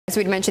As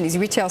we'd mentioned, these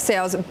retail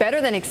sales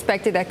better than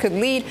expected. That could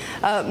lead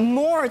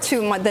more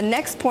to the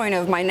next point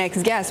of my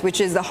next guest, which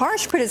is the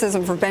harsh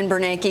criticism from Ben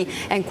Bernanke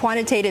and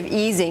quantitative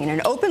easing. In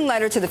an open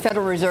letter to the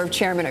Federal Reserve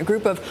Chairman, a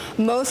group of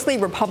mostly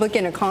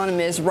Republican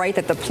economists write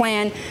that the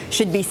plan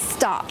should be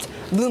stopped.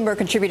 Bloomberg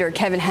contributor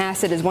Kevin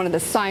Hassett is one of the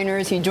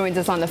signers. He joins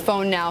us on the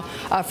phone now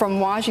from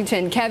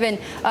Washington. Kevin,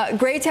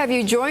 great to have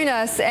you join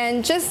us.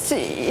 And just,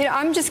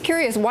 I'm just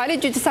curious, why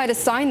did you decide to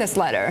sign this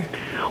letter?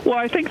 Well,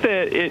 I think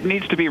that it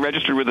needs to be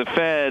registered with the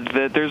Fed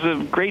that there's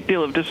a great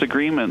deal of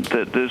disagreement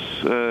that this,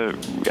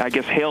 I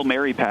guess, Hail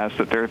Mary pass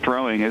that they're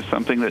throwing is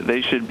something that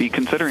they should be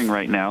considering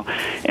right now.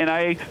 And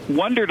I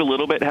wondered a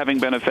little bit, having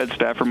been a Fed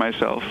staffer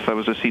myself, I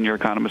was a senior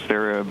economist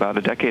there about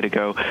a decade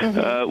ago,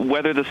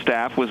 whether the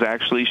staff was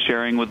actually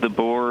sharing with the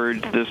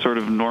board the sort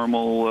of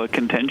normal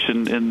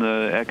contention in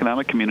the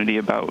economic community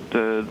about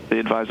the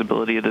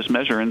advisability of this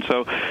measure. And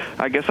so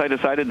I guess I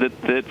decided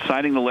that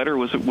signing the letter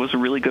was a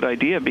really good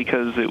idea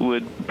because it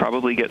would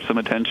probably get some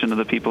attention to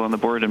the people on the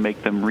board and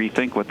make them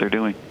rethink what they're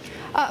doing.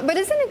 But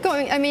isn't it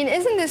going, I mean,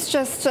 isn't this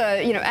just,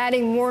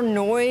 adding more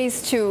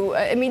noise to,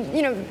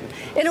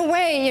 in a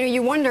way,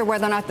 you wonder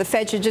whether or not the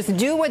Fed should just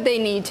do what they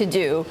need to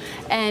do.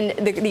 And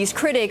these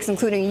critics,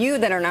 including you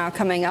that are now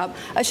coming up,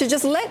 should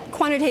just let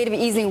quantitative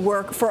easing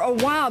work for a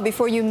while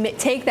before you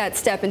take that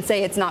step and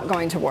say it's not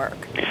going to work.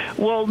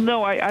 Well,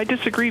 no, I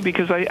disagree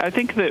because I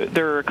think that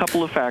there are a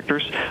couple of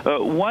factors.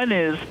 One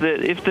is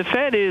that if the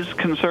Fed is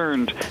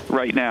concerned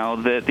right now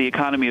that the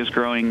economy is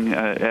growing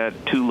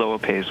at too low a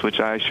pace, which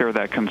I share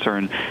that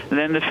concern,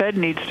 then the Fed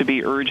needs to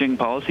be urging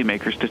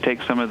policymakers to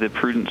take some of the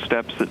prudent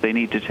steps that they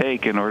need to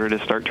take in order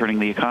to start turning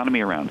the economy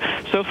around.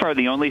 So far,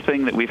 the only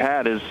thing that we've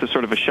had is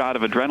sort of a shot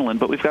of adrenaline,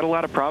 but we've got a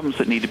lot of problems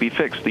that need to be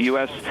fixed. The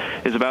U.S.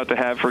 is about to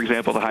have, for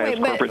example, the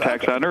highest corporate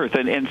tax on earth.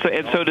 And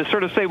so to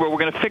sort of say, well, we're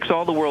going to fix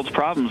all the world's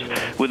problems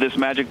with this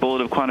magic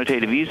bullet of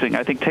quantitative easing,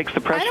 I think takes the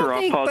pressure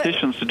off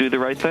politicians to do the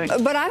right thing.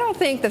 But I don't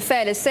think the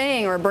Fed is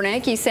saying, or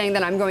Bernanke is saying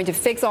that I'm going to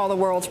fix all the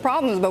world's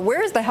problems, but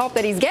where's the help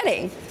that he's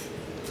getting?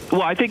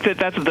 Well, I think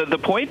that's the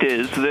point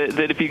is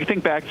that if you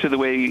think back to the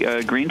way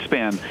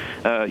Greenspan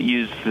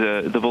used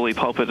the bully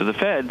pulpit of the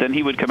Fed, then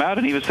he would come out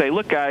and he would say,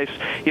 look, guys,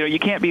 you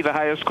can't be the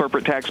highest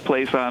corporate tax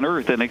place on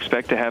earth and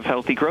expect to have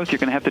healthy growth. You're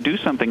going to have to do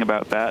something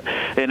about that.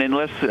 And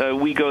unless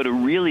we go to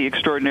really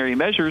extraordinary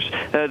measures,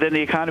 then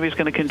the economy is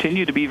going to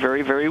continue to be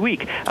very, very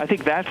weak. I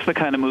think that's the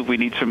kind of move we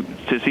need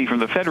to see from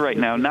the Fed right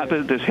now, not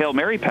this Hail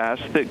Mary pass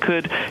that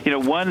could,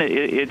 one,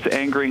 it's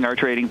angering our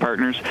trading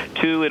partners.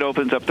 Two, it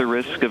opens up the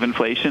risk of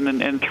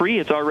inflation. And three,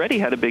 it's already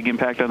had a big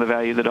impact on the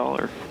value of the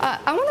dollar.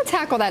 I want to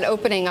tackle that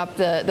opening up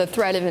the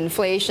threat of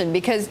inflation,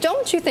 because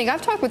don't you think,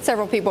 I've talked with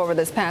several people over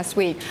this past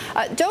week,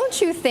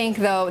 don't you think,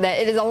 though, that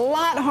it is a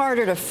lot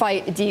harder to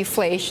fight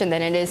deflation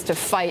than it is to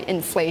fight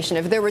inflation?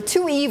 If there were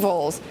two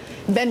evils,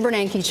 Ben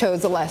Bernanke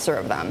chose the lesser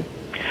of them.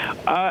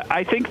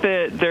 I think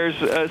that there's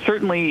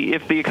certainly,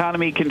 if the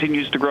economy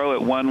continues to grow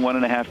at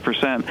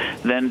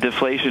 1.5%, then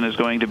deflation is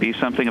going to be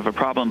something of a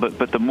problem.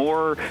 But the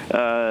more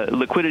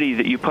liquidity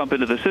that you pump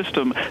into the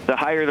system, the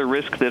higher the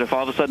risk that if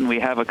all of a sudden we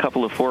have a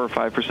couple of 4 or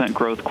 5%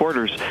 growth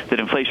quarters, that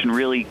inflation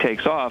really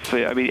takes off.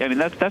 I mean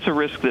that's a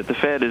risk that the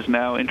Fed is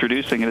now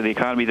introducing into the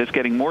economy that's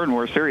getting more and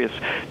more serious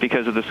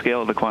because of the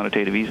scale of the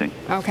quantitative easing.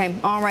 Okay,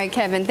 all right,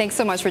 Kevin. Thanks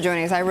so much for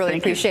joining us. I really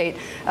appreciate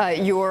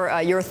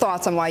your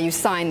thoughts on why you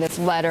signed this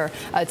letter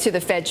to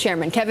the Fed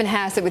chairman. Kevin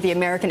Hassett with the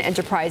American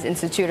Enterprise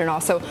Institute and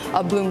also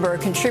a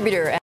Bloomberg contributor.